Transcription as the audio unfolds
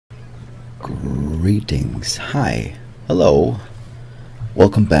Greetings. Hi. Hello.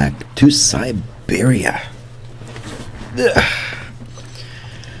 Welcome back to Syberia. Ugh.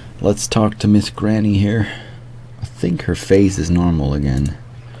 Let's talk to Miss Granny here. I think her face is normal again.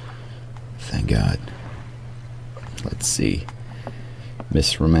 Thank God. Let's see.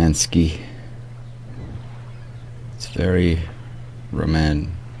 Miss Romansky. It's very romantic.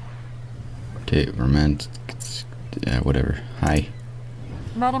 Whatever. Hi.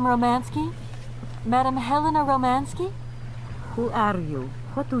 Madam Romansky? Madam Helena Romansky? Who are you?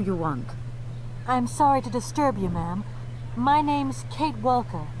 What do you want? I'm sorry to disturb you, ma'am. My name's Kate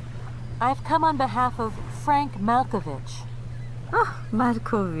Walker. I've come on behalf of Frank Malkovich. Ah,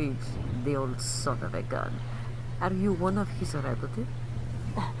 Malkovich, the old son of a gun. Are you one of his relatives?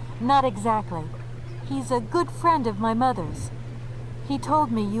 Not exactly. He's a good friend of my mother's. He told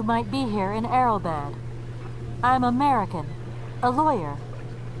me you might be here in Arrowbad. I'm American, a lawyer.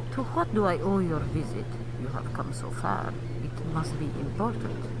 To what do I owe your visit? You have come so far. It must be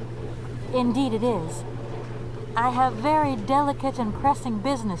important. Indeed it is. I have very delicate and pressing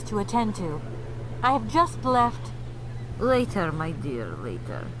business to attend to. I have just left... Later, my dear,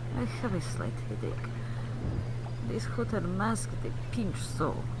 later. I have a slight headache. This hotel masked a pinch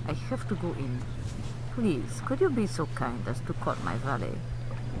so I have to go in. Please, could you be so kind as to call my valet?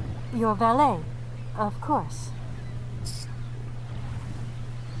 Your valet? Of course.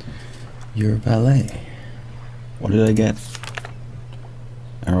 Your valet. What did I get?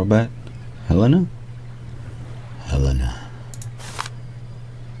 Arrowbat? Helena? Helena.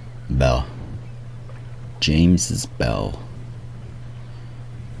 Bell. James's bell.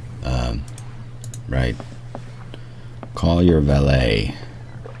 Right. Call your valet.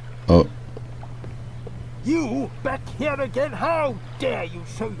 Oh. You back here again? How dare you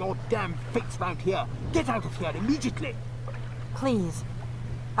show your damn face round here? Get out of here immediately! Please.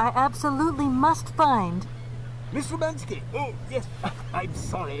 I absolutely must find... Miss Romansky! Oh, yes, I'm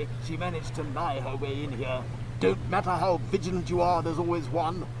sorry. She managed to lie her way in here. Don't matter how vigilant you are, there's always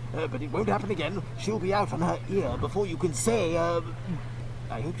one. But it won't happen again. She'll be out on her ear before you can say,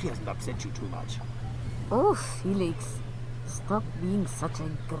 I hope she hasn't upset you too much. Oh, Felix. Stop being such a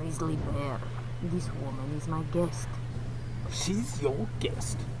grizzly bear. This woman is my guest. She's your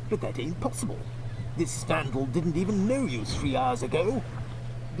guest? But that ain't possible. This vandal didn't even know you 3 hours ago.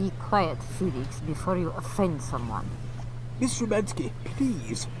 Be quiet, Felix, before you offend someone. Miss Romansky,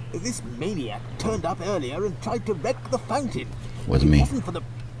 please. This maniac turned up earlier and tried to wreck the fountain. Wasn't me. It wasn't for the...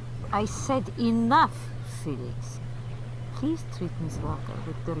 I said enough, Felix. Please treat Miss Walker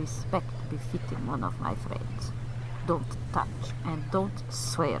with the respect befitting one of my friends. Don't touch and don't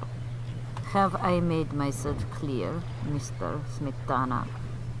swear. Have I made myself clear, Mr. Smetana?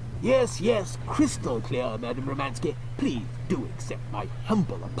 Yes, yes, crystal clear, Madam Romansky. Please do accept my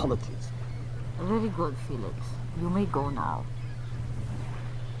humble apologies. Very good, Felix. You may go now.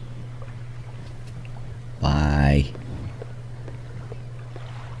 Bye.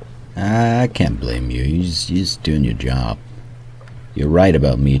 I can't blame you. You're just doing your job. You're right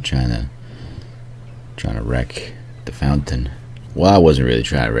about me trying to wreck the fountain. Well, I wasn't really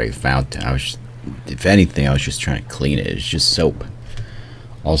trying to wreck the fountain. I was just, if anything, I was just trying to clean it. It's just soap.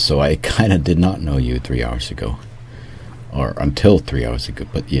 Also, I kind of did not know you 3 hours ago. Or until 3 hours ago.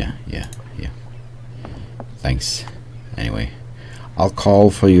 But yeah. Thanks. Anyway, I'll call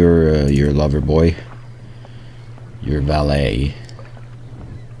for your lover boy. Your valet.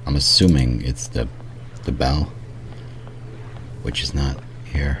 I'm assuming it's the bell. Which is not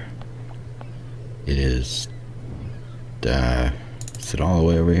here. It is... is it all the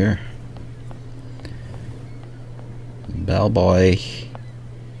way over here? Bell boy.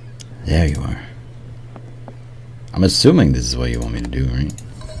 There you are. I'm assuming this is what you want me to do, right?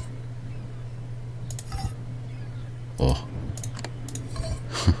 Oh.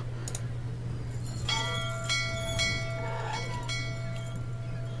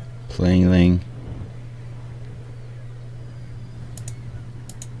 Pling.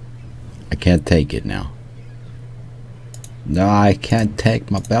 I can't take it now. No, I can't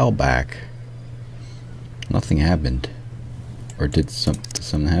take my bell back. Nothing happened. Or did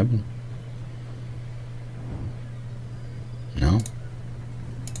something happen? No?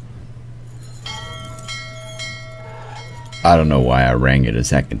 I don't know why I rang it a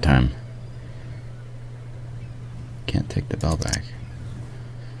second time. Can't take the bell back.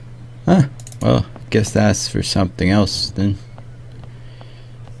 Huh. Well, guess that's for something else then.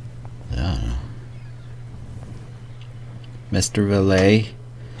 I don't know. Mr. Valet,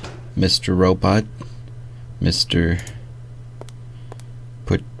 Mr. Robot, Mr.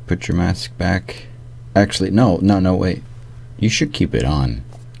 Put your mask back. Actually, no, wait. You should keep it on.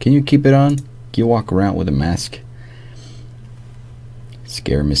 Can you keep it on? Can you walk around with a mask?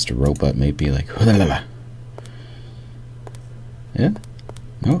 Scare Mr. Robot maybe, like, yeah?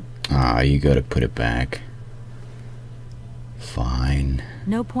 No? Ah, you gotta put it back. Fine.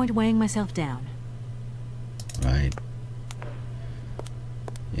 No point weighing myself down. Right.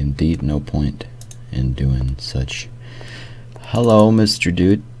 Indeed, no point in doing such. Hello, Mr.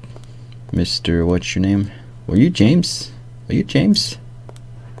 Dude. Mr. What's your name? Were you James? Are you James?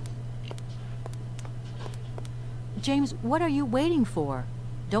 James, what are you waiting for?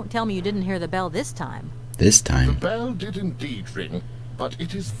 Don't tell me you didn't hear the bell this time. This time? The bell did indeed ring, but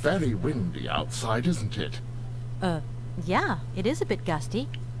it is very windy outside, isn't it? Yeah, it is a bit gusty.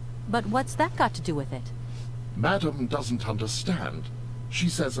 But what's that got to do with it? Madam doesn't understand. She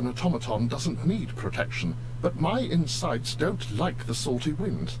says an automaton doesn't need protection, but my insides don't like the salty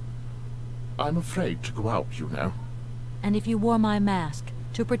wind. I'm afraid to go out, you know. And if you wore my mask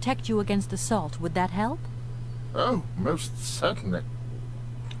to protect you against the salt, would that help? Oh, most certainly.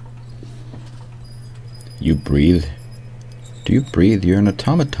 You breathe? Do you breathe? You're an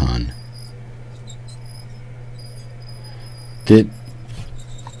automaton.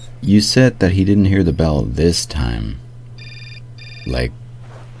 You said that he didn't hear the bell this time. Like,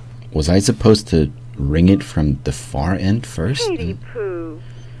 was I supposed to ring it from the far end first? Katie Pooh.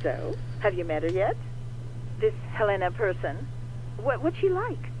 So, have you met her yet? This Helena person? What's she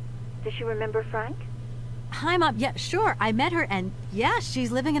like? Does she remember Frank? I'm up. Yeah, sure. I met her, and yeah,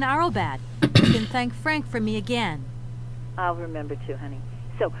 she's living in Arrowbad. You can thank Frank for me again. I'll remember too, honey.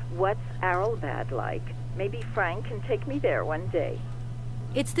 So, what's Arrowbad like? Maybe Frank can take me there one day.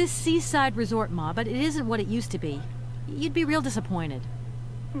 It's this seaside resort, Ma, but it isn't what it used to be. You'd be real disappointed.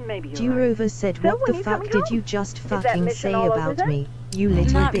 Maybe you're Durova right. said, So what when the you fuck coming did home? you just Is that fucking mission say all over about then? me, you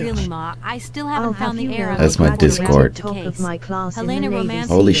little Not bitch? really, Ma. I still I'll haven't have found the you air. know I'm That's my glad to Discord. the top case. of my class Helena in the Navy Romansky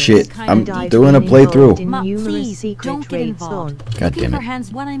Holy is shit, kind I'm of doing a been playthrough. involved in Ma, numerous please, secret don't get raids involved. on. God Looking damn for it.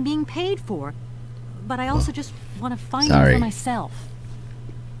 hands what I'm being paid for. But I also just want to find Sorry. them for myself.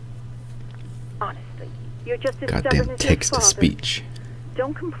 Honestly, you're just as stubborn Goddamn as text your to father. speech.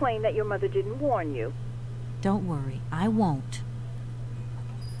 Don't complain that your mother didn't warn you. Don't worry, I won't.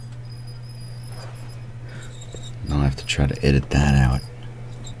 Now I have to try to edit that out.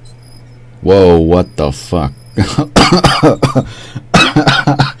 Whoa, what the fuck?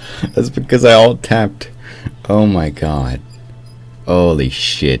 That's because I alt tapped. Oh my god. Holy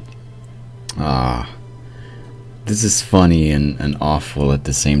shit. Ah. This is funny and awful at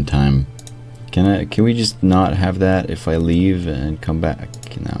the same time. Can we just not have that if I leave and come back?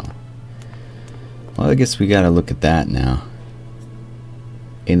 No. Well, I guess we gotta look at that now.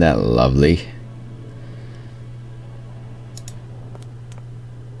 Ain't that lovely?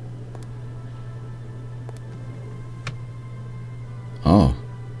 Oh.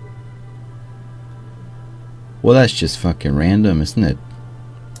 Well, that's just fucking random, isn't it?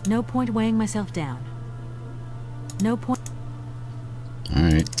 No point weighing myself down. No point.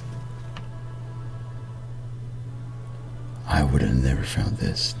 Alright. I would have never found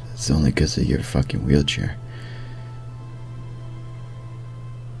this. It's only because of your fucking wheelchair.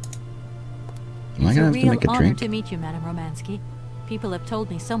 Am I gonna have to make a honor drink? to meet you, Madame Romansky. People have told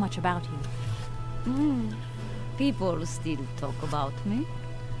me so much about you. People still talk about me.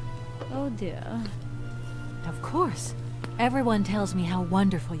 Oh dear. Of course. Everyone tells me how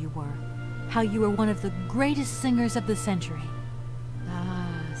wonderful you were. How you were one of the greatest singers of the century. Ah,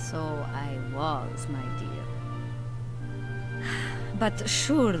 so I was, my dear. But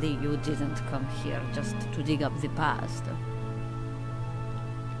surely you didn't come here just to dig up the past.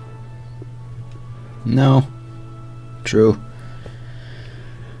 No. True.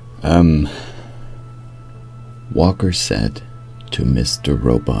 Walker said to Mr.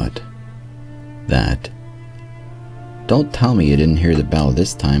 Robot that, don't tell me you didn't hear the bell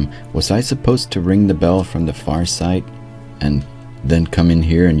this time. Was I supposed to ring the bell from the far side and then come in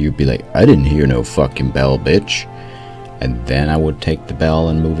here and you'd be like, I didn't hear no fucking bell, bitch. And then I would take the bell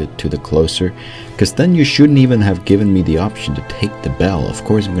and move it to the closer. Because then you shouldn't even have given me the option to take the bell. Of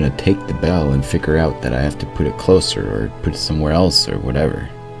course I'm going to take the bell and figure out that I have to put it closer or put it somewhere else or whatever.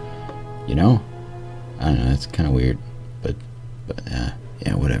 You know? I don't know, it's kind of weird. But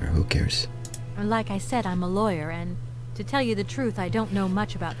yeah, whatever, who cares? Like I said, I'm a lawyer, and to tell you the truth, I don't know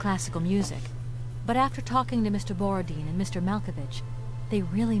much about classical music. But after talking to Mr. Borodin and Mr. Malkovich, they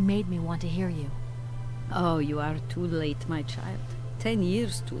really made me want to hear you. Oh, you are too late, my child. 10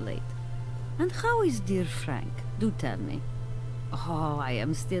 years too late. And how is dear Frank? Do tell me. Oh, I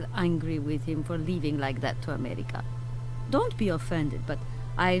am still angry with him for leaving like that to America. Don't be offended, but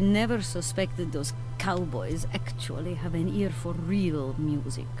I never suspected those cowboys actually have an ear for real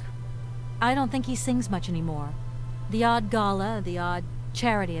music. I don't think he sings much anymore. The odd gala, the odd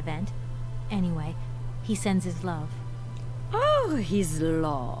charity event. Anyway, he sends his love. Oh, his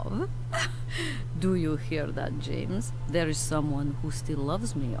love. Do you hear that, James? There is someone who still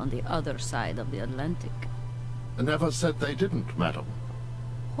loves me on the other side of the Atlantic. I never said they didn't, madam.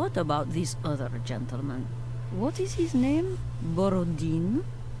 What about this other gentleman? What is his name? Borodin?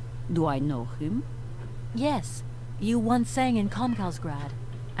 Do I know him? Yes, you once sang in Komkalsgrad.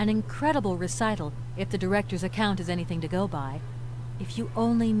 An incredible recital, if the director's account is anything to go by. If you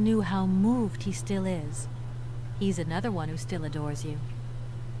only knew how moved he still is. He's another one who still adores you.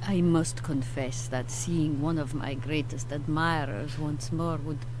 I must confess that seeing one of my greatest admirers once more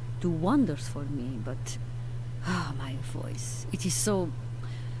would do wonders for me, but... my voice. It is so...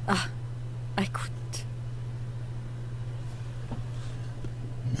 I couldn't.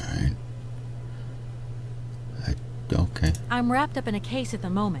 Alright. Okay. I'm wrapped up in a case at the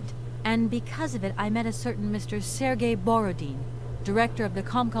moment, and because of it I met a certain Mr. Sergei Borodin, director of the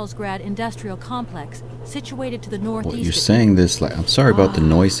Komkalsgrad Industrial Complex, situated to the northeast. Well, you're saying this like... I'm sorry about the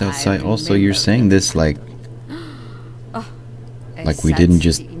noise outside. Also, you're saying this like... like we didn't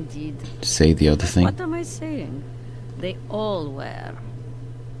just say the other thing? What am I saying? They all were.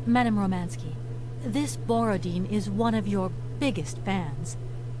 Madame Romansky, this Borodin is one of your biggest fans.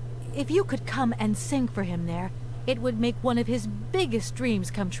 If you could come and sing for him there, it would make one of his biggest dreams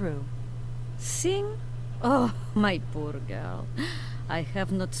come true. Sing? Oh, my poor girl. I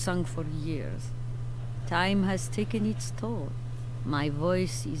have not sung for years. Time has taken its toll. My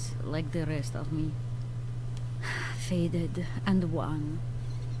voice is like the rest of me. Faded and wan,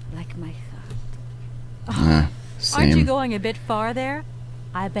 like my heart. Same. Aren't you going a bit far there?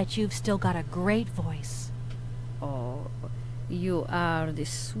 I bet you've still got a great voice. Oh, you are the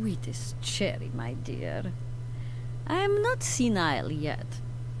sweetest cherry, my dear. I am not senile yet,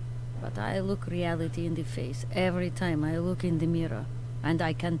 but I look reality in the face every time I look in the mirror, and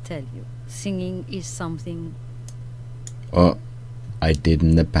I can tell you, singing is something... Oh, I did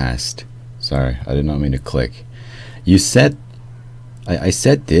in the past. Sorry, I did not mean to click. You said... I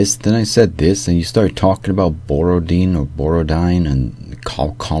said this, then I said this, and you started talking about Borodin or Borodine and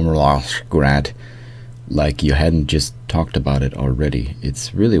Komkalsgrad like you hadn't just talked about it already.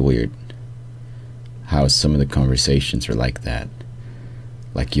 It's really weird how some of the conversations are like that.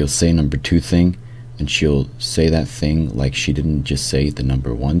 Like you'll say number 2 thing, and she'll say that thing like she didn't just say the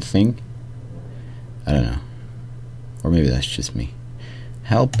number 1 thing. I don't know. Or maybe that's just me.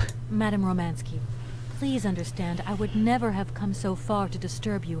 Help. Madame Romansky, please understand I would never have come so far to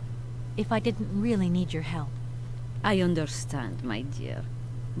disturb you if I didn't really need your help. I understand, my dear,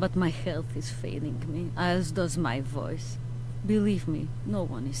 but my health is failing me, as does my voice. Believe me, no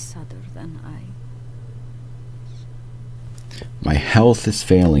one is sadder than I. My health is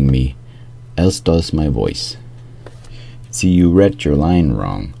failing me, as does my voice. See, you read your line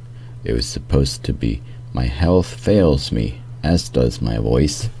wrong. It was supposed to be, my health fails me, as does my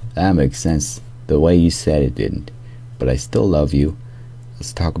voice. That makes sense. The way you said it didn't. But I still love you.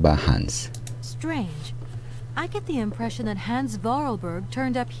 Let's talk about Hans. Strange. I get the impression that Hans Vorarlberg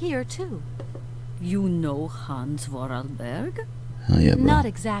turned up here, too. You know Hans Vorarlberg? Oh, yeah, bro. Not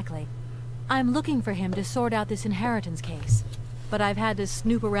exactly. I'm looking for him to sort out this inheritance case. But I've had to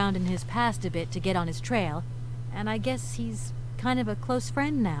snoop around in his past a bit to get on his trail. And I guess he's kind of a close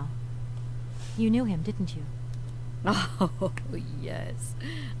friend now. You knew him, didn't you? Oh, yes.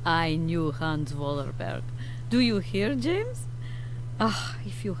 I knew Hans Vorarlberg. Do you hear, James? Ah,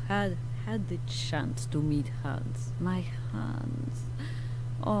 if you had the chance to meet Hans. My Hans.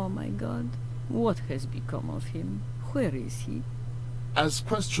 Oh, my God. What has become of him? Where is he? As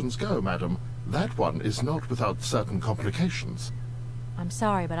questions go, madam, that one is not without certain complications. I'm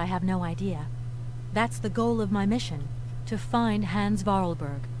sorry, but I have no idea. That's the goal of my mission, to find Hans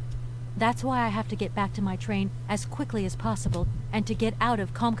Vorarlberg. That's why I have to get back to my train as quickly as possible and to get out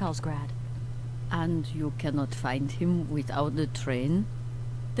of Komkalsgrad. And you cannot find him without the train?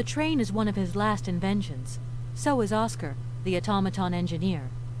 The train is one of his last inventions. So is Oscar, the automaton engineer.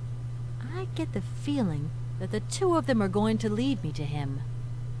 I get the feeling that the two of them are going to lead me to him.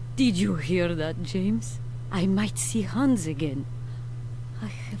 Did you hear that, James? I might see Hans again. I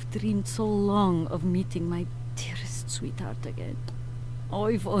have dreamed so long of meeting my dearest sweetheart again. Oh,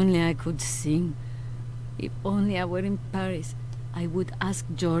 if only I could sing. If only I were in Paris, I would ask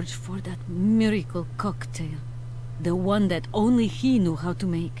George for that miracle cocktail. The one that only he knew how to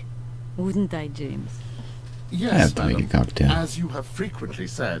make. Wouldn't I, James? Yes, I have to madam. make a cocktail. As you have frequently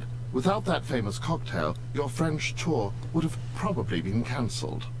said, without that famous cocktail, your French tour would have probably been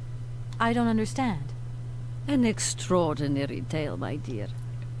cancelled. I don't understand. An extraordinary tale, my dear.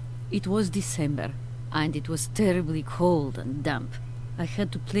 It was December, and it was terribly cold and damp. I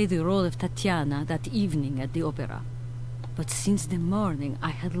had to play the role of Tatiana that evening at the opera. But since the morning I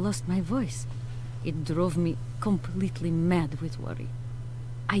had lost my voice. It drove me completely mad with worry.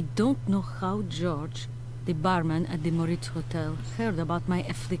 I don't know how George, the barman at the Moritz Hotel, heard about my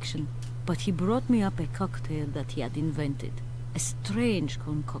affliction, but he brought me up a cocktail that he had invented. A strange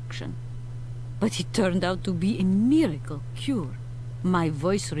concoction. But it turned out to be a miracle cure. My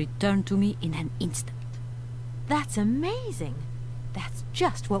voice returned to me in an instant. That's amazing. That's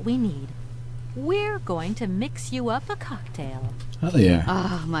just what we need. We're going to mix you up a cocktail. Oh yeah.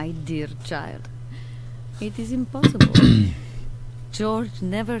 Ah, my dear child. It is impossible. George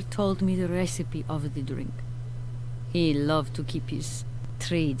never told me the recipe of the drink. He loved to keep his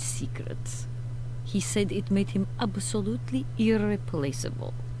trade secrets. He said it made him absolutely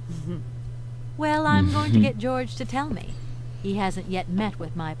irreplaceable. Well, I'm going to get George to tell me. He hasn't yet met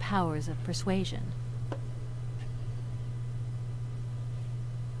with my powers of persuasion.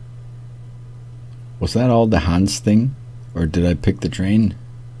 Was that all the Hans thing? Or did I pick the train?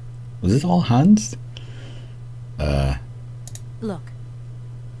 Was this all Hans? Look,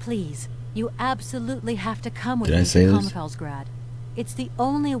 please, you absolutely have to come with Did I me say to this? Comicalsgrad. It's the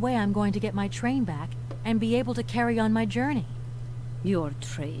only way I'm going to get my train back and be able to carry on my journey. Your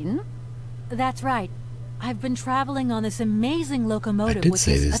train? That's right. I've been traveling on this amazing locomotive did with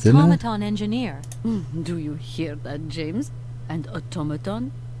say this this, didn't I? automaton engineer. Do you hear that, James? An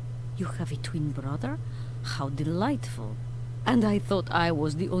automaton? You have a twin brother? How delightful. And I thought I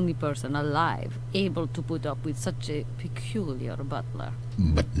was the only person alive able to put up with such a peculiar butler.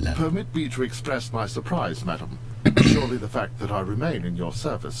 Butler. Permit me to express my surprise, madam. Surely the fact that I remain in your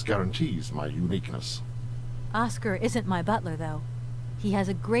service guarantees my uniqueness. Oscar isn't my butler, though. He has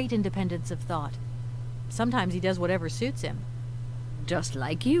a great independence of thought. Sometimes he does whatever suits him. Just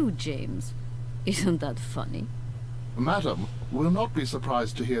like you, James. Isn't that funny? Madam will not be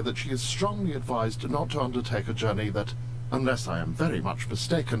surprised to hear that she is strongly advised not to undertake a journey that, unless I am very much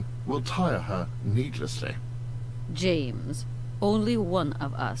mistaken, will tire her needlessly. James, only one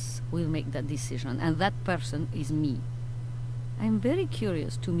of us will make that decision, and that person is me. I'm very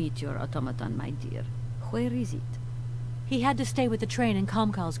curious to meet your automaton, my dear. Where is it? He had to stay with the train in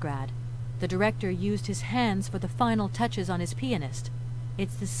Comcalsgrad. The director used his hands for the final touches on his pianist.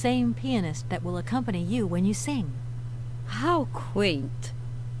 It's the same pianist that will accompany you when you sing. How quaint.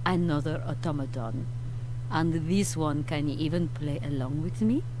 Another automaton. And this one can even play along with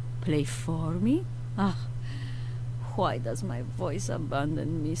me? Play for me? Ah, why does my voice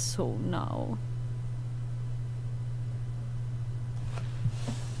abandon me so now?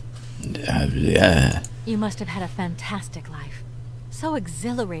 Yeah. You must have had a fantastic life. So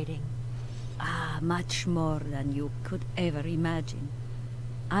exhilarating. Ah, much more than you could ever imagine.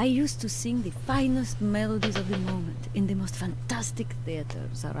 I used to sing the finest melodies of the moment in the most fantastic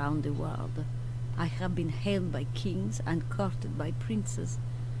theaters around the world. I have been hailed by kings and courted by princes.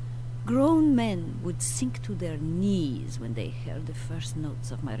 Grown men would sink to their knees when they heard the first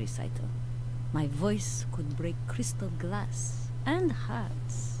notes of my recital. My voice could break crystal glass and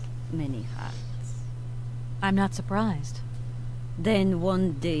hearts, many hearts. I'm not surprised. Then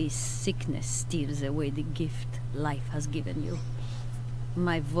one day sickness steals away the gift life has given you.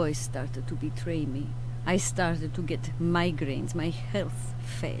 My voice started to betray me. I started to get migraines. My health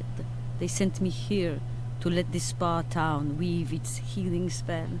failed. They sent me here to let the spa town weave its healing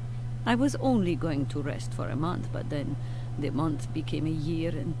spell. I was only going to rest for a month, but then the month became a year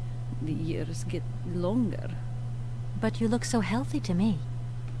and the years get longer. But you look so healthy to me.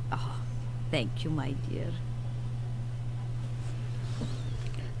 Oh, thank you, my dear.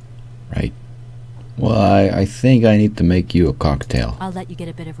 Right. Well, I think I need to make you a cocktail. I'll let you get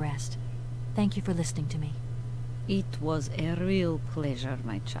a bit of rest. Thank you for listening to me. It was a real pleasure,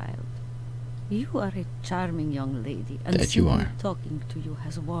 my child. You are a charming young lady, and That you simply are. talking to you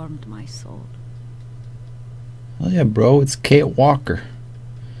has warmed my soul. Oh yeah, bro, it's Kate Walker.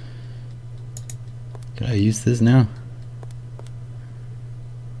 Can I use this now?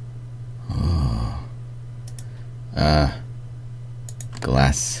 Oh.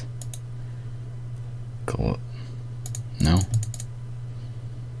 Glass. No?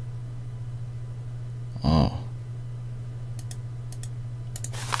 Oh.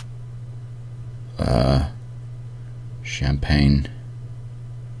 Champagne.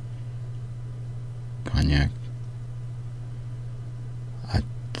 Cognac.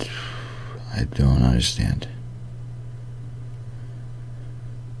 I don't understand.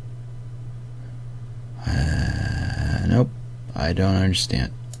 Nope. I don't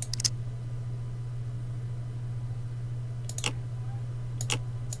understand.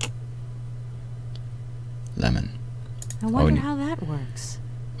 lemon. I wonder how that works.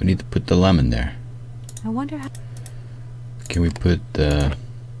 We need to put the lemon there. I wonder how... Can we put the...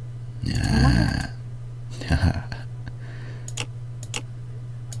 Yeah.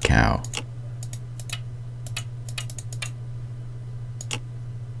 Cow.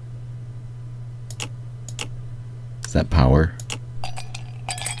 Is that power?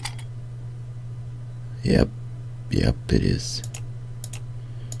 Yep. Yep, it is.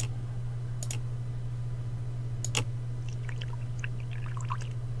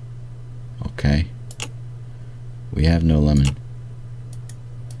 Okay. We have no lemon.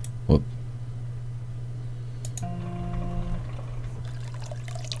 Whoop.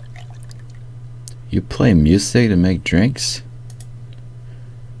 You play music to make drinks?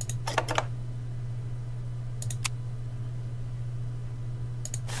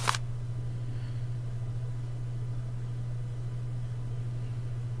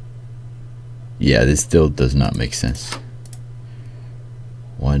 Yeah, this still does not make sense.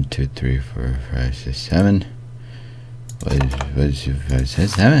 1, 2, 3, 4, 5, 6, 7. 1, 2, 5,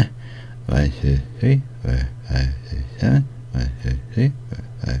 6, 7. 1, 2, 3, 4, 5, 6, 7. 1, 2, 3, 4,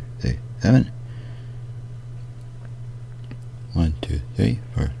 5, 6, 7. 1, 2, 3,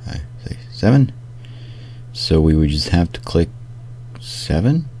 4, 5, 6, 7. So we would just have to click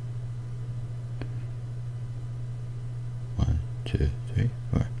 7. 1, 2, 3,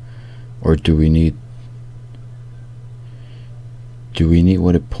 4. Or do we need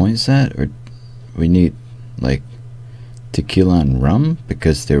what it points at, or we need like tequila and rum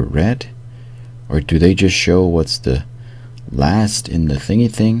because they're red, or do they just show what's the last in the thingy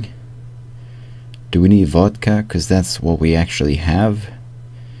thing? Do we need vodka because that's what we actually have?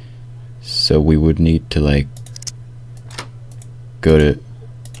 So we would need to like go to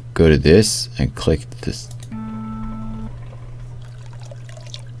this and click this.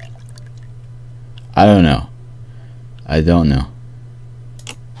 I don't know. I don't know.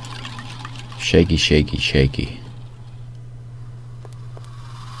 Shaky, shaky, shaky.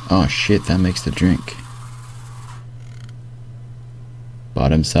 Oh shit, that makes the drink.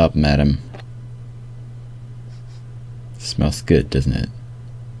 Bottoms up, madam. Smells good, doesn't it?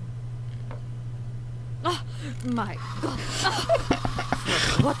 Oh my god.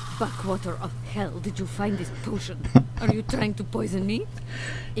 What backwater of hell did you find this potion? Are you trying to poison me?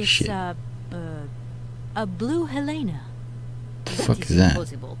 It's Shit. a blue Helena. The fuck is that?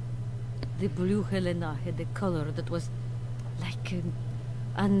 Impossible. The blue Helena had a color that was like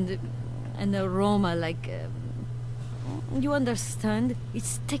an aroma like you understand?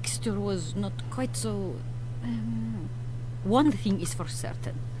 Its texture was not quite so one thing is for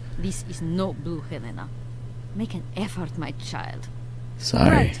certain. This is no blue Helena. Make an effort, my child. Sorry.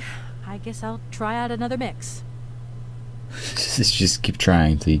 Right. I guess I'll try out another mix. Just keep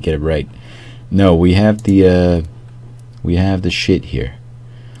trying till you get it right. No, we have the shit here.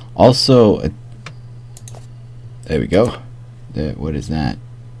 Also, there we go. What is that?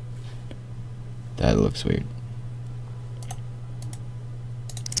 That looks weird.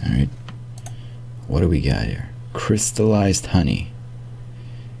 Alright. What do we got here? Crystallized honey.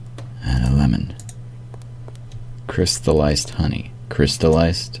 And a lemon. Crystallized honey.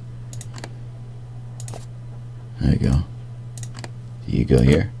 Crystallized. There you go. You go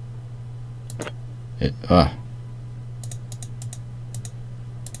here.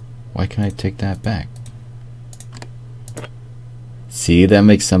 Why can't I take that back? See, that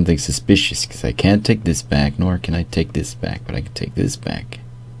makes something suspicious, because I can't take this back, nor can I take this back, but I can take this back.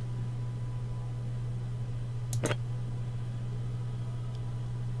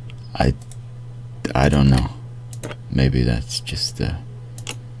 I don't know. Maybe that's just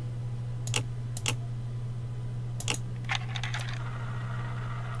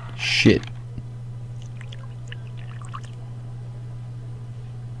shit.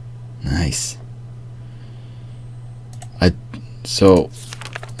 Nice.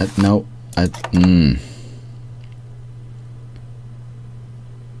 No.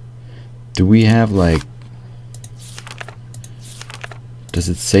 Do we have like... Does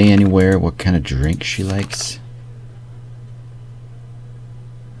it say anywhere what kind of drink she likes?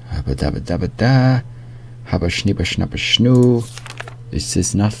 Habba-dabba-dabba-da. Habba-schnibba-schnappa-schnoo. This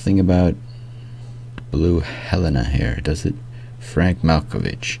says nothing about Blue Helena here, does it? Frank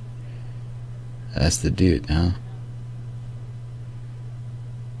Malkovich. That's the dude, huh?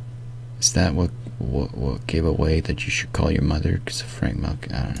 Is that what gave away that you should call your mother because of Frank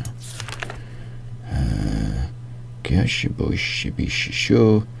Malkovich? I don't know.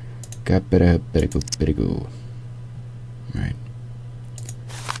 Right.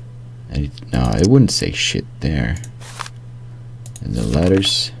 No, it wouldn't say shit there. And the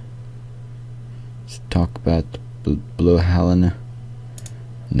letters. It's talk about Blue Helena?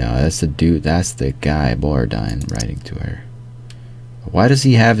 No, that's the dude. That's the guy, Bordine, writing to her. Why does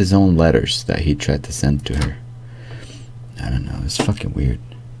he have his own letters that he tried to send to her? I don't know. It's fucking weird.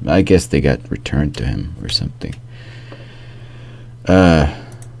 I guess they got returned to him or something.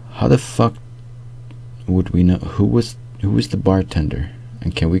 How the fuck would we know who was the bartender?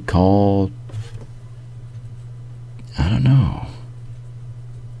 And can we call? I don't know.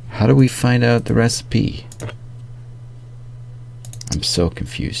 How do we find out the recipe? I'm so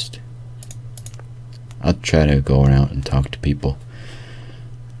confused. I'll try to go around and talk to people.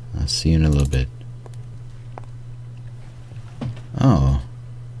 I'll see you in a little bit. Oh.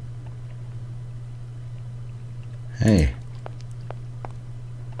 Hey.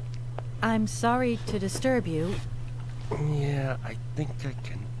 I'm sorry to disturb you. Yeah, I think I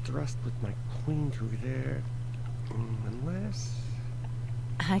can thrust with my queen through there. Unless...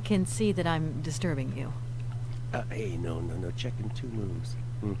 I can see that I'm disturbing you. Hey, no, checking 2 moves.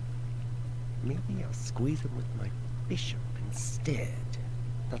 Maybe I'll squeeze him with my bishop instead.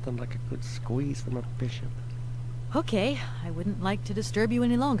 Nothing like a good squeeze from a bishop. Okay, I wouldn't like to disturb you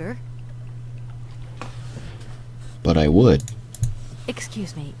any longer. But I would.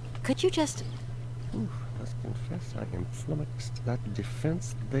 Excuse me, could you just... Ooh, must confess I am flummoxed. That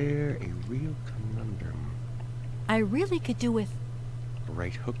defense there, a real conundrum. I really could do with...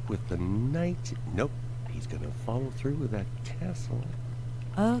 Right hook with the knight. Nope, he's gonna follow through with that castle.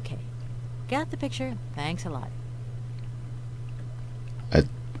 Okay, got the picture. Thanks a lot.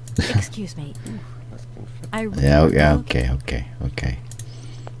 Excuse me. Ooh, must confess. Yeah, okay.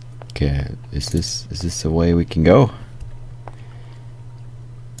 Okay, is this a way we can go?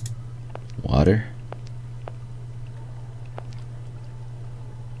 Water.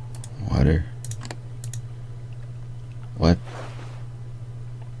 What?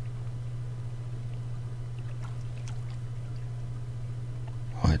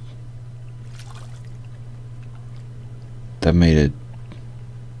 What? That made it.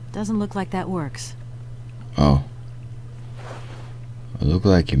 Doesn't look like that works. Oh. It looked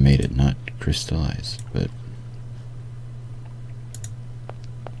like you made it not crystallize, but...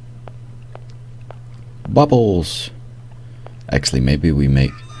 Bubbles! Actually, maybe we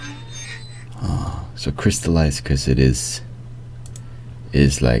make... Oh, so crystallize because it is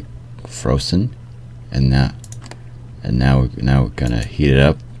like frozen, and now we're gonna heat it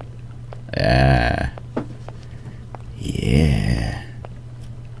up. Yeah.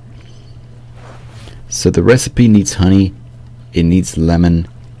 So the recipe needs honey, it needs lemon,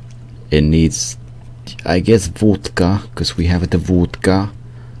 it needs, I guess, vodka, because we have the vodka.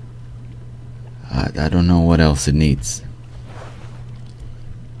 I don't know what else it needs.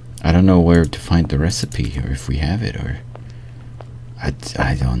 I don't know where to find the recipe, or if we have it, or... I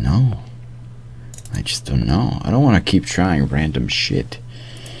don't know. I just don't know. I don't want to keep trying random shit.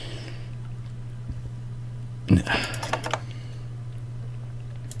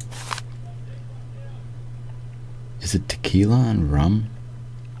 Is it tequila and rum?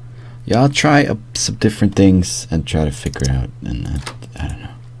 Yeah, I'll try some different things and try to figure out, and I don't know.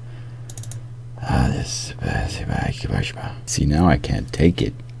 See, now I can't take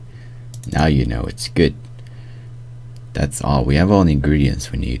it. Now you know it's good. That's all. We have all the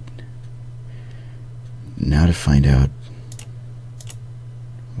ingredients we need. Now to find out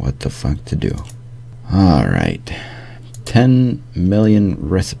what the fuck to do. Alright. 10 million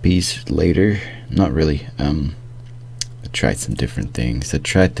recipes later. Not really. I tried some different things. I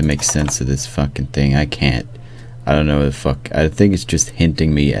tried to make sense of this fucking thing. I can't. I don't know the fuck. I think it's just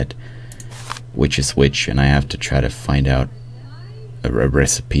hinting me at which is which, and I have to try to find out a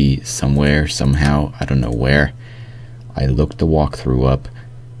recipe somewhere, somehow. I don't know where. I looked the walkthrough up,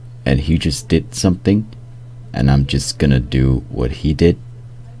 and he just did something, and I'm just gonna do what he did.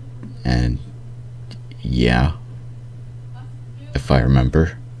 And yeah, if I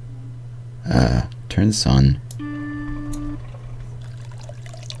remember, turn this on,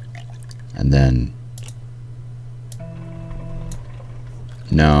 and then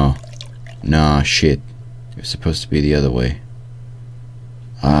no, shit, it was supposed to be the other way.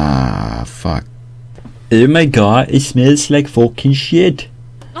 Ah, fuck. Oh my god, it smells like fucking shit.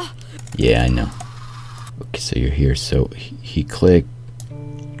 Yeah, I know. Okay, so you're here. So he clicked,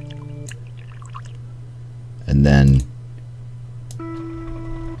 and then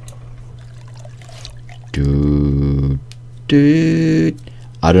dude,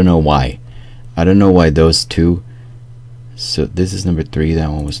 I don't know why. I don't know why those two. So this is number 3. That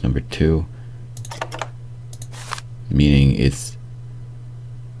one was number 2. Meaning it's.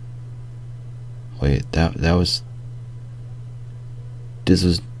 Wait, that was. This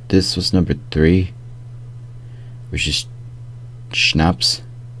was number 3. which is schnapps.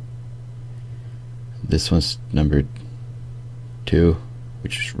 This one's number 2,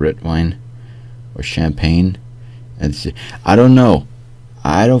 which is red wine or champagne. And I don't know.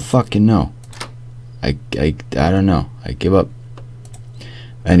 I don't fucking know. I don't know. I give up.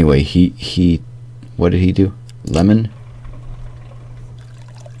 Anyway, he what did he do? Lemon.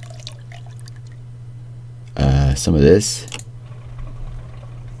 Some of this.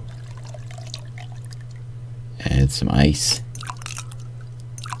 And some ice.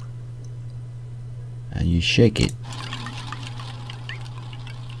 And you shake it.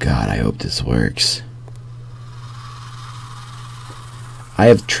 God, I hope this works. I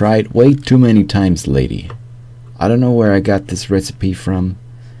have tried way too many times, lady. I don't know where I got this recipe from.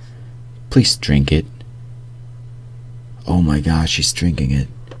 Please drink it. Oh my gosh, she's drinking it.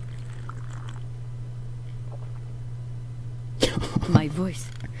 My voice.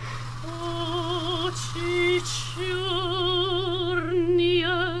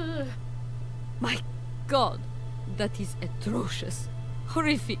 My God, that is atrocious.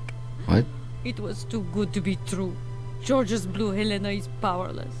 Horrific. What? It was too good to be true. George's Blue Helena is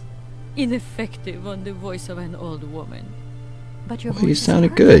powerless. Ineffective on the voice of an old woman. But your Well, voice you is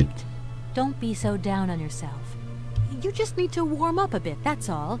sounded good. perfect. Don't be so down on yourself. You just need to warm up a bit, that's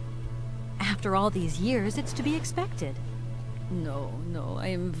all. After all these years, it's to be expected. No, I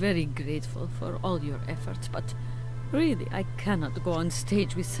am very grateful for all your efforts, but really, I cannot go on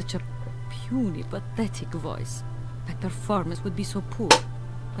stage with such a puny, pathetic voice. My performance would be so poor.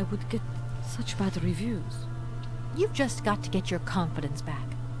 I would get such bad reviews. You've just got to get your confidence back.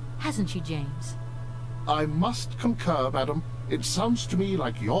 Hasn't she, James? I must concur, madam. It sounds to me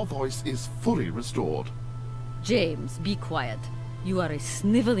like your voice is fully restored. James, be quiet. You are a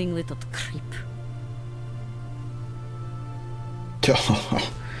sniveling little creep.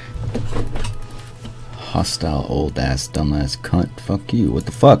 Hostile old ass dumbass cunt. Fuck you. What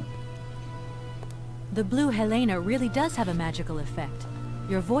the fuck? The Blue Helena really does have a magical effect.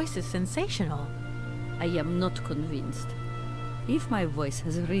 Your voice is sensational. I am not convinced. If my voice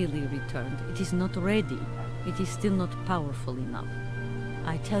has really returned, it is not ready. It is still not powerful enough.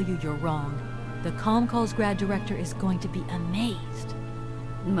 I tell you, you're wrong. The Comcalls grad director is going to be amazed.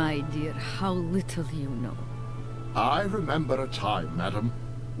 My dear, how little you know. I remember a time, madam,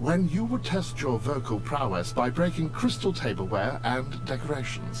 when you would test your vocal prowess by breaking crystal tableware and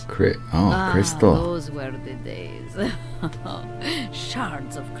decorations. Crystal. Those were the days.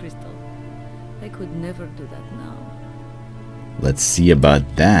 Shards of crystal. I could never do that now. Let's see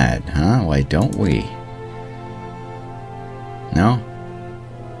about that, huh? Why don't we? No?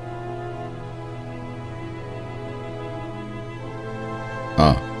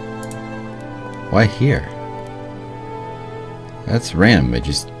 Oh. Why here? That's random.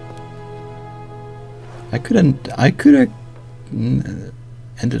 I could have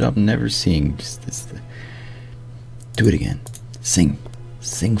ended up never seeing just this. Do it again. Sing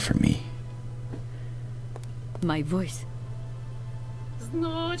for me. My voice.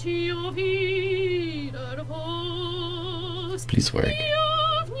 Please work.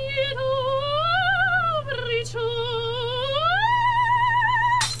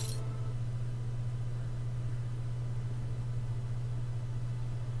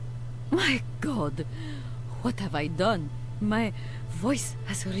 My God, what have I done? My voice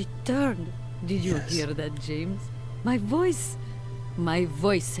has returned. Did you Yes. hear that, James? My voice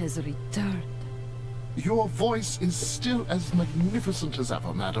has returned. Your voice is still as magnificent as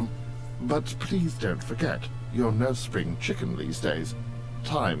ever, madam. But please don't forget, you're no spring chicken these days.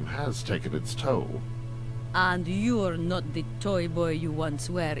 Time has taken its toll. And you're not the toy boy you once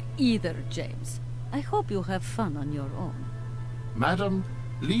were either, James. I hope you have fun on your own. Madam,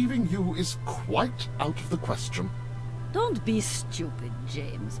 leaving you is quite out of the question. Don't be stupid,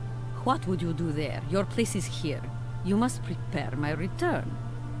 James. What would you do there? Your place is here. You must prepare my return.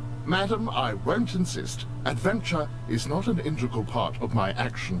 Madam, I won't insist. Adventure is not an integral part of my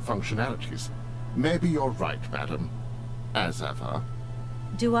action functionalities. Maybe you're right, madam. As ever.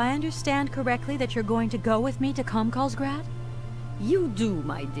 Do I understand correctly that you're going to go with me to Comcalls grad? You do,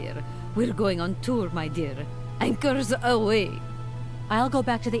 my dear. We're going on tour, my dear. Anchors away. I'll go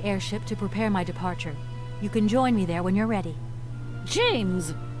back to the airship to prepare my departure. You can join me there when you're ready.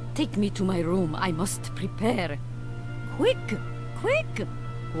 James, take me to my room. I must prepare. Quick! Quick!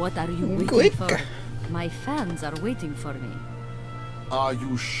 What are you waiting for? My fans are waiting for me. Are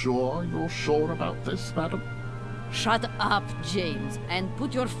you sure you're sure about this, madam? Shut up, James, and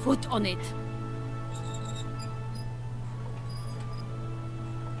put your foot on it.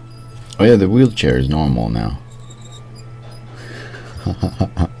 Oh yeah, the wheelchair is normal now.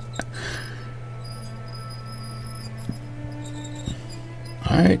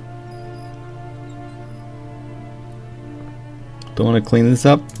 want to clean this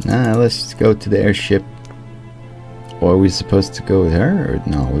up? Nah, let's just go to the airship. Or are we supposed to go with her? Or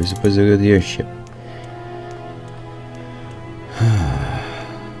no, we're supposed to go to the airship.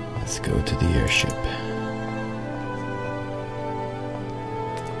 Let's go to the airship.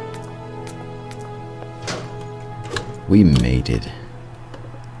 We made it.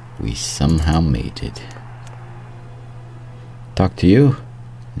 We somehow made it. Talk to you?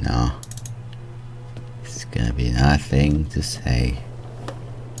 No. It's gonna be nothing to say.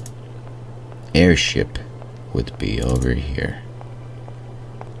 Airship would be over here.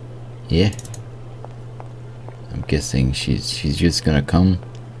 Yeah. I'm guessing she's just gonna come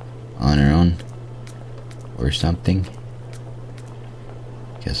on her own or something.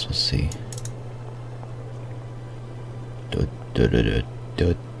 Guess we'll see.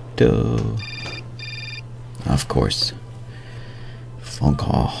 Of course. Phone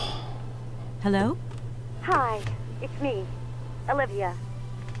call. Hello? Hi, it's me, Olivia.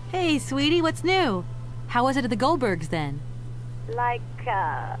 Hey, sweetie, what's new? How was it at the Goldbergs then? Like,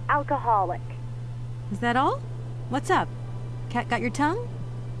 alcoholic. Is that all? What's up? Cat got your tongue?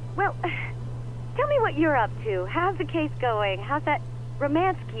 Well, tell me what you're up to. How's the case going? How's that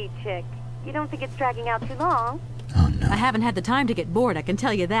Romansky chick? You don't think it's dragging out too long? Oh no. I haven't had the time to get bored, I can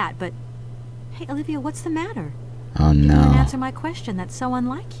tell you that, but... Hey, Olivia, what's the matter? Oh You didn't no. answer my question. That's so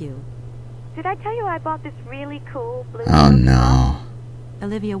unlike you. Did I tell you I bought this really cool blue... Oh no.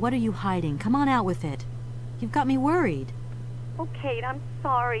 Olivia, what are you hiding? Come on out with it. You've got me worried. Oh, Kate, I'm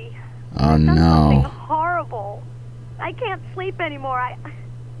sorry. Oh I've done something no. horrible. I can't sleep anymore. I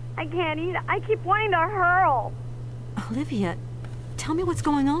can't eat. I keep wanting to hurl. Olivia, tell me what's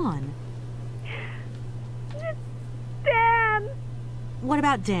going on. Dan! What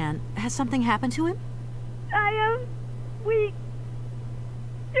about Dan? Has something happened to him?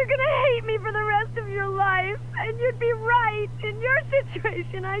 You're gonna hate me for the rest of your life, and you'd be right. In your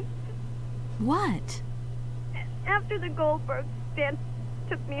situation, What? After the Goldbergs, Dan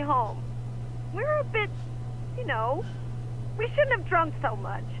took me home. We were a bit, we shouldn't have drunk so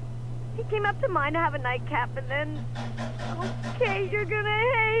much. He came up to mine to have a nightcap, and then... Okay, you're gonna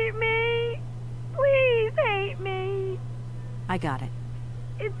hate me. Please hate me. I got it.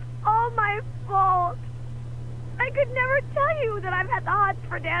 It's all my fault. I could never tell you that I've had the hots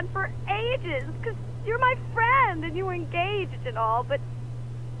for Dan for ages, because you're my friend and you were engaged and all, but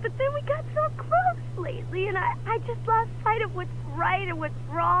then we got so close lately, and I just lost sight of what's right and what's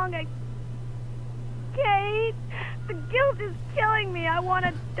wrong. Kate, the guilt is killing me. I want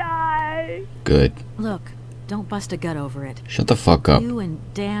to die. Good. Look, don't bust a gut over it. Shut the fuck up. You and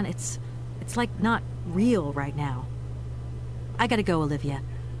Dan, it's like not real right now. I gotta go, Olivia.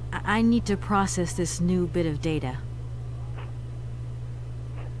 I need to process this new bit of data.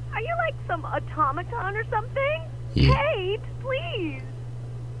 Are you like some automaton or something? Yeah. Kate, please.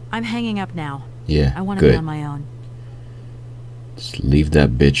 I'm hanging up now. Yeah, I want to be good. on my own. Just leave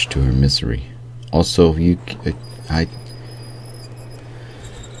that bitch to her misery. Also,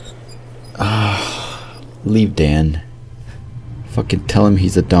 leave Dan. Fucking tell him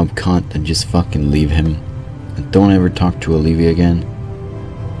he's a dumb cunt and just fucking leave him. And don't ever talk to Olivia again.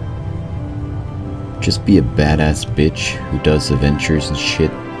 Just be a badass bitch who does adventures and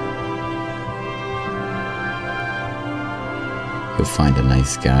shit. You'll find a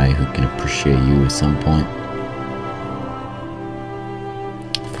nice guy who can appreciate you at some point.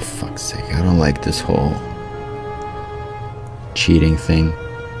 For fuck's sake, I don't like this whole cheating thing.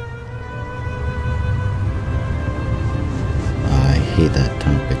 I hate that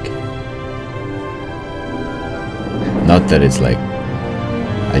topic. Not that it's like,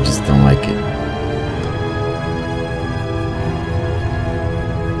 I just don't like it.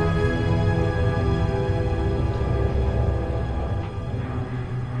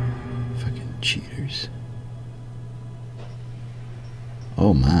 Fucking cheaters.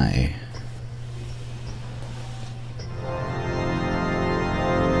 Oh my.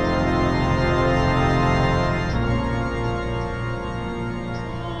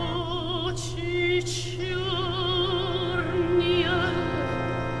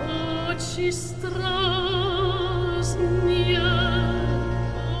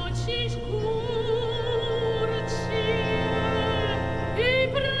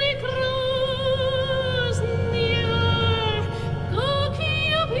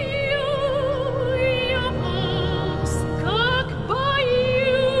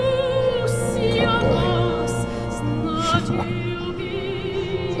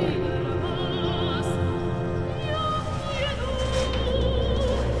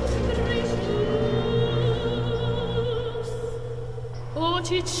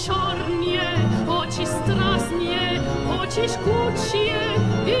 Очи черные, очи страстные, очи жгучие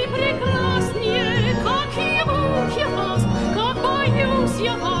и прекраснее, как его я вас, как боюсь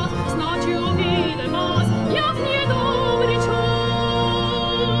я вас, значит увидел вас я в недобрый час.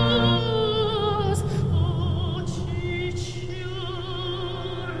 Очи черные,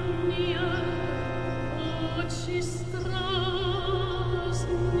 очи страстные,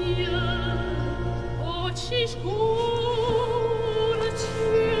 очи жгучие.